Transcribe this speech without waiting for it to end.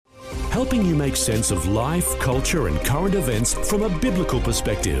helping you make sense of life, culture and current events from a biblical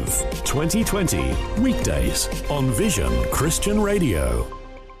perspective. 2020, weekdays on Vision Christian Radio.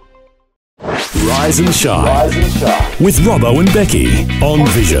 Rise and Shine, with Robbo and Becky on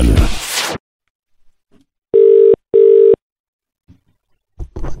Vision.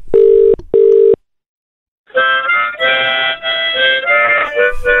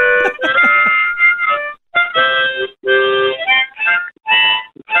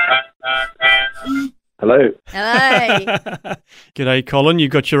 Hello. Hello. G'day, Colin.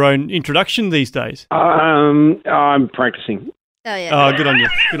 You've got your own introduction these days. I'm practicing. Oh, yeah. Oh, good on you.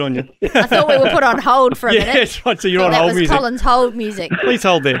 Good on you. I thought we were put on hold for a Yeah, minute. that's right. So you're on That hold was music. Colin's hold music. Please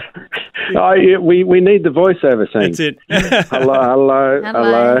hold there. We need the voiceover thing. That's it. Hello.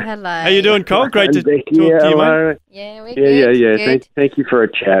 How you doing, Cole? Great to talk Becky, to you, mate. hello. Yeah, we're Yeah, good. Good. Thank you for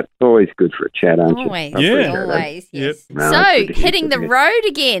a chat. Always good for a chat, aren't you? Always. I appreciate that. Always, yes. Yep. No, So, it's good to hear, hitting good the to hear. road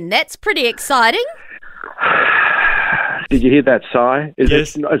again. That's pretty exciting. Did you hear that sigh?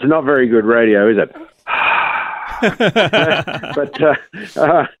 Yes. It's not very good radio, is it?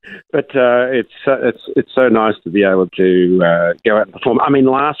 but it's so nice to be able to go out and perform. I mean,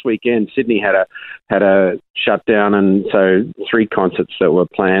 last weekend Sydney had a shutdown, and so 3 concerts that were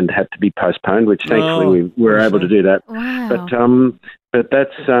planned had to be postponed. Which thankfully we were able to do that. Wow. But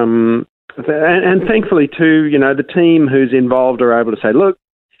that's and thankfully too, you know, the team who's involved are able to say, look,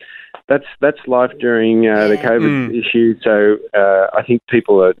 that's life during the COVID issue. So I think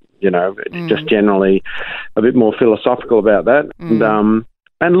people are, you know, just generally a bit more philosophical about that. And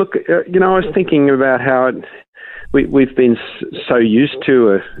look, you know, I was thinking about how we've been so used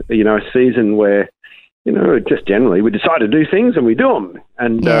to a season where, you know, just generally we decide to do things and we do them,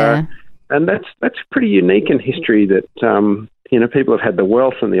 and that's pretty unique in history that you know, people have had the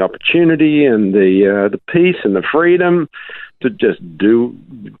wealth and the opportunity and the peace and the freedom to just do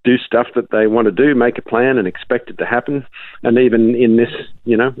stuff that they want to do, make a plan and expect it to happen. And even in this,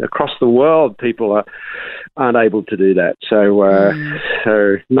 you know, across the world, people aren't able to do that. So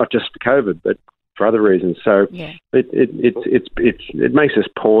not just for COVID, but for other reasons. So it makes us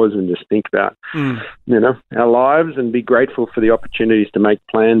pause and just think about, you know, our lives and be grateful for the opportunities to make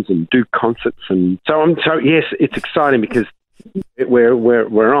plans and do concerts. And so yes, it's exciting because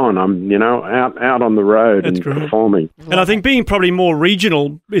we're on. I'm, you know, out on the road and performing. And I think being probably more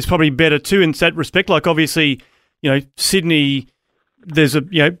regional is probably better too in that respect. Like obviously, you know, Sydney, there's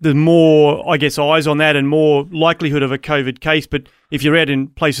more, I guess, eyes on that and more likelihood of a COVID case. But if you're out in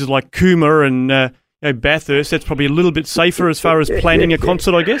places like Cooma and Bathurst, that's probably a little bit safer as far as planning a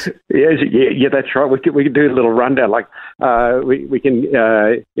concert, I guess. Yeah, that's right. We could do a little rundown. Like we can.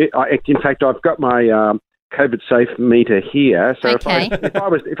 In fact, I've got my COVID safe meter here. So if I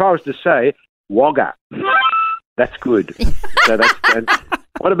was to say Wagga, that's good. So that's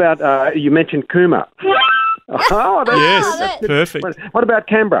what about you mentioned Cooma? Oh, that's perfect. What about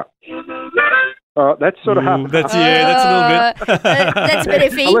Canberra? Oh, that's sort of half. That's a little bit. That's a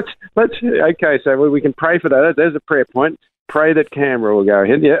bit iffy. Let's okay. So we can pray for that. There's a prayer point. Pray that Canberra will go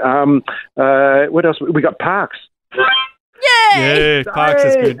ahead. Yeah. What else? We got Parks. Yeah, Parks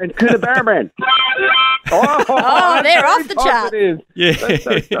is good. And Coonabarabran. They're off the chart. Yeah.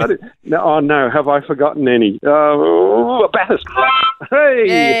 No, have I forgotten any? Bathurst.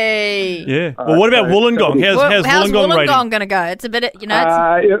 Hey. Yeah. Well, what about Wollongong? How's Wollongong rating? Wollongong going to go? It's a bit, you know.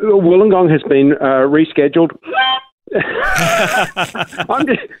 Wollongong has been rescheduled.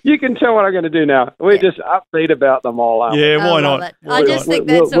 You can tell what I'm going to do now. We're just upbeat about them all. Yeah, why not? I just think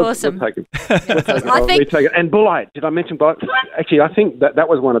that's awesome. We'll take it. I think. And Bullite. Did I mention Bullite? Actually, I think that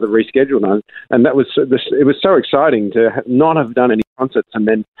was one of the rescheduled ones, and that was it was so exciting to not have done any concerts and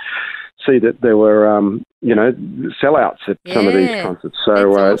then see that there were sellouts at some of these concerts.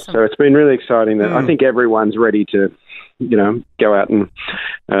 So awesome. So it's been really exciting. That I think everyone's ready to, you know, go out and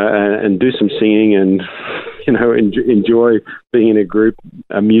do some singing and, you know, enjoy being in a group,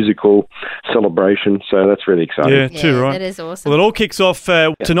 a musical celebration. So that's really exciting. Yeah, too right. That is awesome. Well, it all kicks off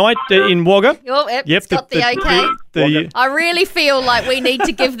tonight in Wagga. Oh, yep. It's got the okay. I really feel like we need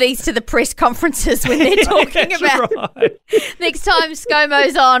to give these to the press conferences when they're talking about. Right. Next time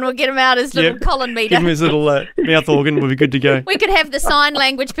ScoMo's on, we'll get him out his little Colin meter. Give him his little mouth organ. We'll be good to go. We could have the sign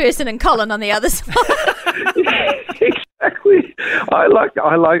language person and Colin on the other side. Exactly. I like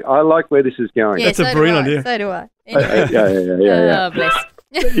where this is going. Yeah, That's a brilliant idea. So do I. Yeah. Oh, bless.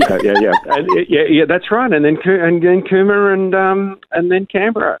 Yeah. That's right. And then Cooma and then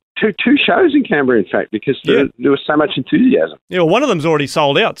Canberra. Two shows in Canberra, in fact, because there was so much enthusiasm. Yeah, well, one of them's already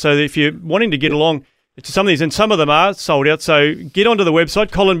sold out. So if you're wanting to get along to some of these, and some of them are sold out, so get onto the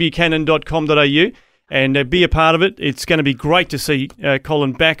website, colinbuchanan.com.au. and be a part of it. It's going to be great to see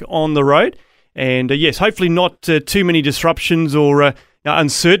Colin back on the road. And yes, hopefully not too many disruptions or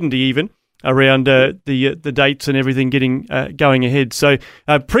uncertainty even around the dates and everything getting going ahead. So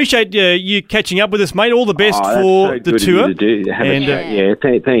appreciate you catching up with us, mate. All the best for the tour.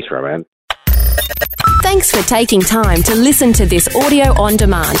 Thanks, Rowan. Thanks for taking time to listen to this audio on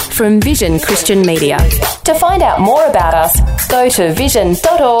demand from Vision Christian Media. To find out more about us, go to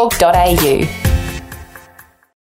vision.org.au.